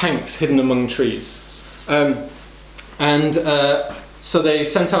detect tanks hidden among trees. So they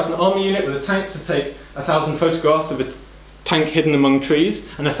sent out an army unit with a tank to take 1,000 photographs of a tank hidden among trees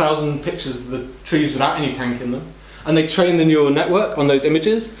and 1,000 pictures of the trees without any tank in them. And they trained the neural network on those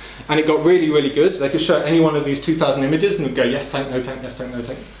images, and it got really, really good. They could show any one of these 2,000 images and it would go, yes tank, no tank, yes tank, no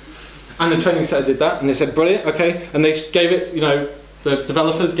tank. And the training set did that, and they said, brilliant, okay. And they gave it, the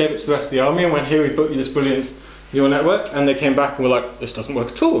developers gave it to the rest of the army and went, here, we built you this brilliant neural network. And they came back and were like, this doesn't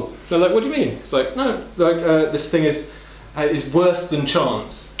work at all. They're like, what do you mean? It's like, no, this thing is worse than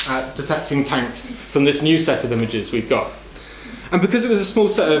chance at detecting tanks from this new set of images we've got. And because it was a small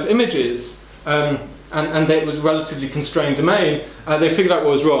set of images, and it was a relatively constrained domain, they figured out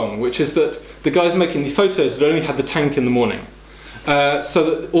what was wrong, which is that the guys making the photos had only had the tank in the morning. So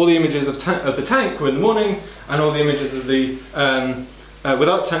that all the images of the tank were in the morning, and all the images of the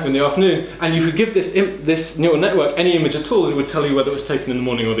without tank were in the afternoon. And you could give this neural network any image at all, and it would tell you whether it was taken in the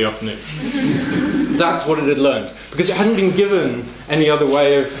morning or the afternoon. That's what it had learned, because it hadn't been given any other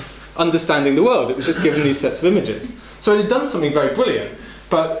way of understanding the world. It was just given these sets of images. So it had done something very brilliant,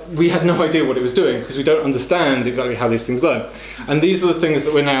 but we had no idea what it was doing, because we don't understand exactly how these things learn. And these are the things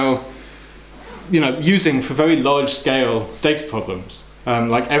that we're now using for very large-scale data problems.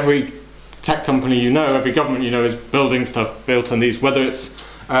 Like every tech company every government is building stuff built on these, whether it's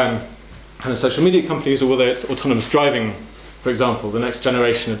kind of social media companies or whether it's autonomous driving, for example. The next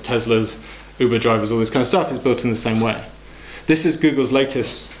generation of Teslas, Uber drivers, all this kind of stuff is built in the same way. This is Google's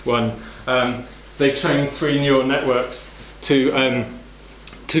latest one. They trained 3 neural networks to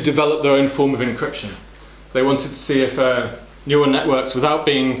develop their own form of encryption. They wanted to see if neural networks, without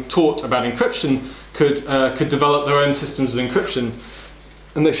being taught about encryption, could develop their own systems of encryption.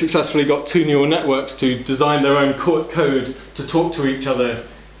 And they successfully got 2 neural networks to design their own code to talk to each other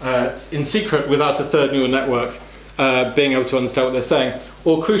in secret without a third neural network being able to understand what they're saying.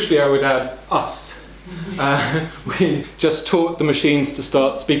 Or crucially, I would add, us. We just taught the machines to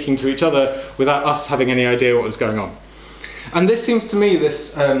start speaking to each other without us having any idea what was going on. And this seems to me,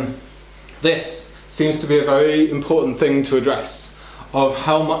 this seems to be a very important thing to address, of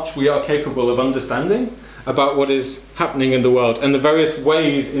how much we are capable of understanding about what is happening in the world, and the various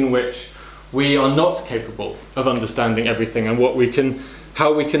ways in which we are not capable of understanding everything, and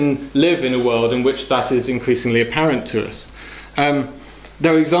how we can live in a world in which that is increasingly apparent to us.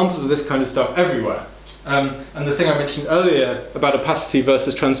 There are examples of this kind of stuff everywhere. And the thing I mentioned earlier about opacity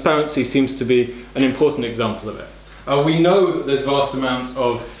versus transparency seems to be an important example of it. We know that there's vast amounts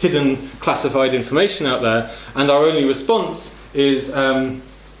of hidden classified information out there, and our only response is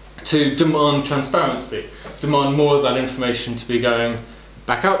to demand transparency, demand more of that information to be going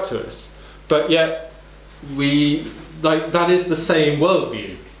back out to us. But yet, that is the same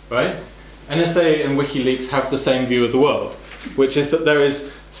worldview, right? NSA and WikiLeaks have the same view of the world, which is that there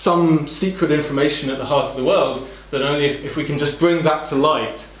is some secret information at the heart of the world that only if we can just bring that to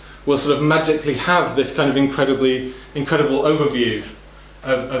light, we'll sort of magically have this kind of incredible overview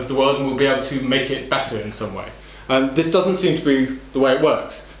of the world, and we'll be able to make it better in some way. This doesn't seem to be the way it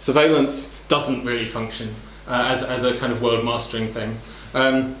works. Surveillance doesn't really function as a kind of world mastering thing.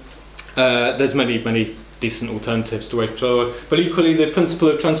 There's many decent alternatives to way to control the world, but equally the principle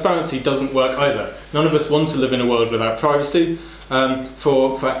of transparency doesn't work either. None of us want to live in a world without privacy,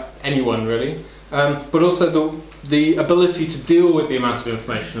 for anyone really, but also the ability to deal with the amount of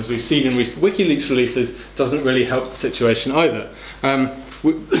information, as we've seen in recent WikiLeaks releases, doesn't really help the situation either.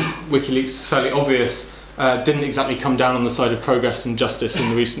 WikiLeaks is fairly obvious, didn't exactly come down on the side of progress and justice in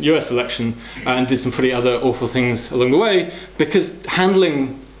the recent US election, and did some pretty other awful things along the way, because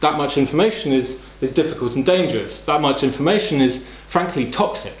handling that much information is difficult and dangerous. That much information is frankly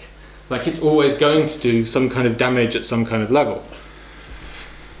toxic. Like, it's always going to do some kind of damage at some kind of level.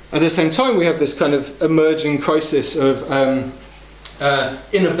 At the same time, we have this kind of emerging crisis of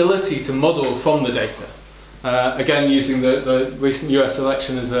inability to model from the data. Again, using the recent US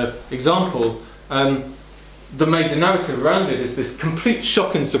election as an example, the major narrative around it is this complete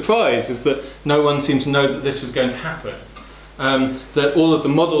shock and surprise, is that no one seemed to know that this was going to happen. That all of the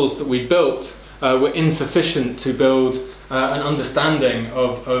models that we built were insufficient to build an understanding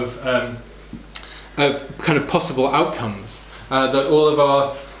of kind of possible outcomes. That all of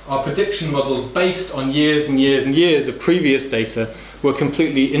our prediction models based on years and years and years of previous data were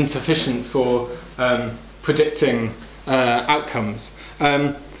completely insufficient for predicting outcomes.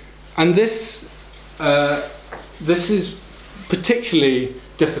 And this is particularly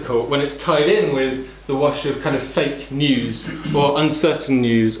difficult when it's tied in with the wash of kind of fake news or uncertain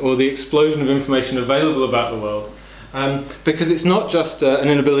news or the explosion of information available about the world. Because it's not just an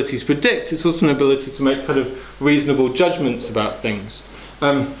inability to predict, it's also an ability to make kind of reasonable judgments about things.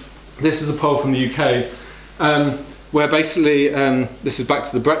 This is a poll from the UK where basically, this is back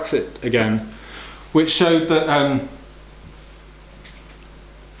to the Brexit again, which showed that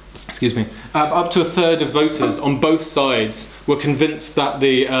up to a third of voters on both sides were convinced that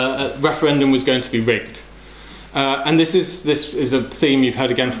the referendum was going to be rigged. And this is a theme you've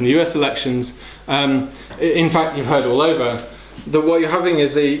heard again from the US elections. In fact, you've heard all over that what you're having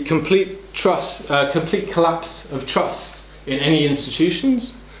is a complete collapse of trust in any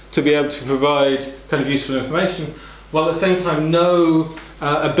institutions to be able to provide kind of useful information, while at the same time no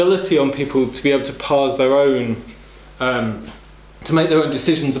ability on people to be able to parse their own, to make their own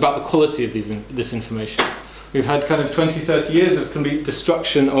decisions about the quality of this information. We've had kind of 20, 30 years of complete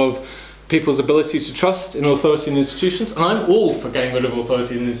destruction of people's ability to trust in authority and institutions, and I'm all for getting rid of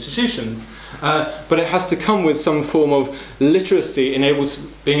authority and institutions, but it has to come with some form of literacy in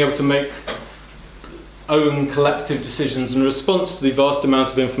being able to make own collective decisions in response to the vast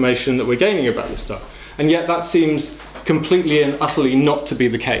amount of information that we're gaining about this stuff. And yet that seems completely and utterly not to be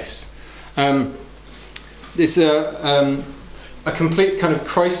the case. A complete kind of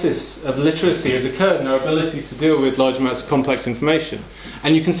crisis of literacy has occurred in our ability to deal with large amounts of complex information.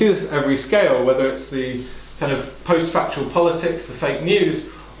 And you can see this at every scale, whether it's the kind of post-factual politics, the fake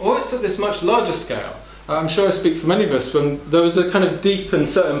news, or it's at this much larger scale. I'm sure I speak for many of us when there was a kind of deep and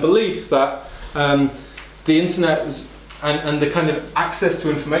certain belief that the internet was, and the kind of access to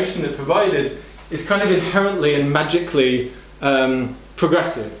information it provided is kind of inherently and magically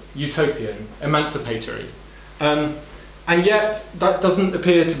progressive, utopian, emancipatory. And yet, that doesn't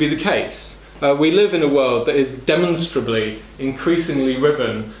appear to be the case. We live in a world that is demonstrably, increasingly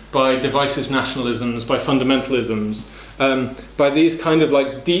riven by divisive nationalisms, by fundamentalisms, by these kind of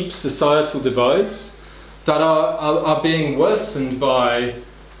like deep societal divides that are being worsened by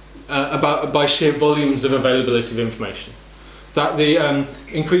sheer volumes of availability of information. That the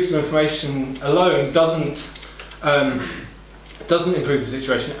increase of information alone doesn't improve the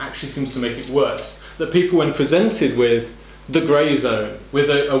situation, it actually seems to make it worse. That people, when presented with the grey zone, with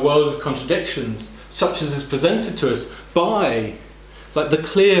a world of contradictions, such as is presented to us by like the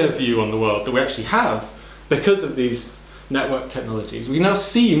clear view on the world that we actually have because of these network technologies, we now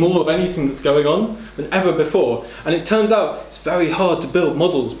see more of anything that's going on than ever before. And it turns out it's very hard to build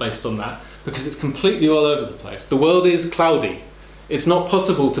models based on that because it's completely all over the place. The world is cloudy. It's not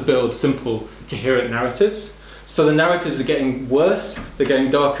possible to build simple, coherent narratives. So the narratives are getting worse, they're getting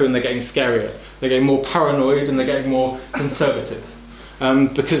darker, and they're getting scarier. They're getting more paranoid and they're getting more conservative.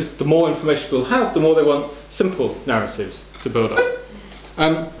 Because the more information people have, the more they want simple narratives to build up.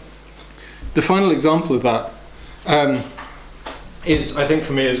 The final example of that is, I think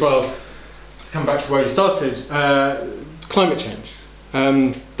for me as well, to come back to where you started, climate change.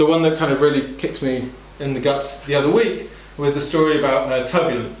 The one that kind of really kicked me in the gut the other week was the story about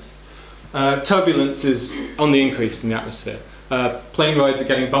turbulence. Turbulence is on the increase in the atmosphere. Plane rides are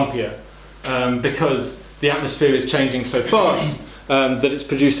getting bumpier because the atmosphere is changing so fast that it's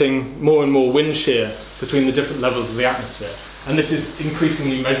producing more and more wind shear between the different levels of the atmosphere. And this is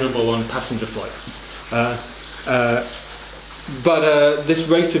increasingly measurable on passenger flights. But this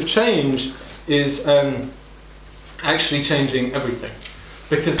rate of change is actually changing everything,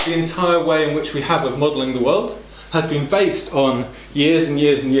 because the entire way in which we have of modelling the world has been based on years and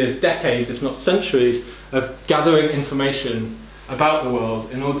years and years, decades, if not centuries, of gathering information about the world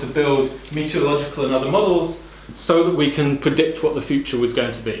in order to build meteorological and other models so that we can predict what the future was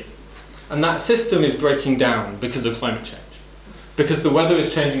going to be. And that system is breaking down because of climate change. Because the weather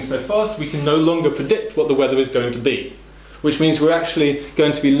is changing so fast, we can no longer predict what the weather is going to be, which means we're actually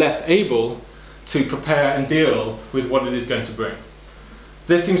going to be less able to prepare and deal with what it is going to bring.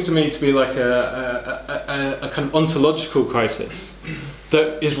 This seems to me to be like a kind of ontological crisis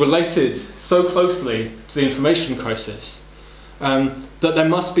that is related so closely to the information crisis that there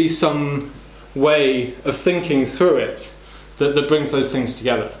must be some way of thinking through it that brings those things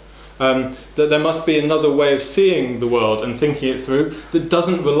together. That there must be another way of seeing the world and thinking it through that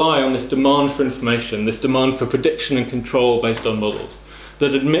doesn't rely on this demand for information, this demand for prediction and control based on models,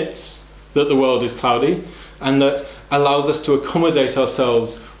 that admits that the world is cloudy and that allows us to accommodate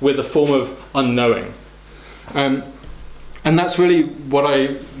ourselves with a form of unknowing. And that's really what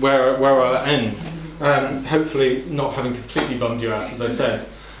where I'll end. Hopefully not having completely bummed you out, as I said.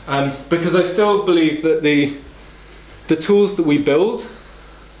 Because I still believe that the tools that we build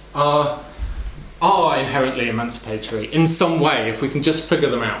are inherently emancipatory in some way, if we can just figure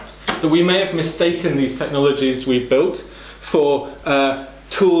them out. That we may have mistaken these technologies we've built for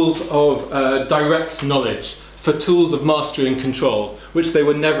tools of direct knowledge, for tools of mastery and control, which they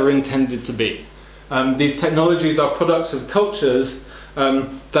were never intended to be. These technologies are products of cultures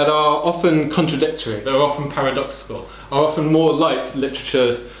that are often contradictory, that are often paradoxical, are often more like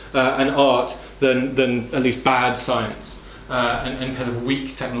literature and art than at least bad science. And kind of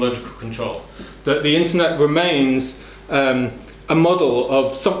weak technological control. That the internet remains a model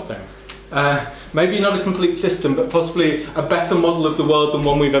of something. Maybe not a complete system, but possibly a better model of the world than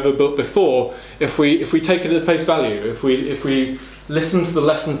one we've ever built before, if we take it at face value, if we listen to the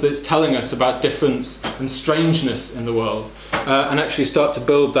lessons that it's telling us about difference and strangeness in the world, and actually start to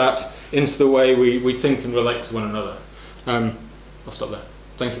build that into the way we think and relate to one another. I'll stop there.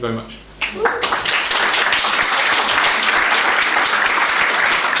 Thank you very much.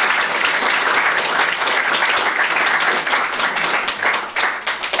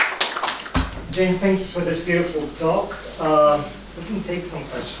 James, thank you for this beautiful talk. We can take some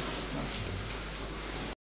questions.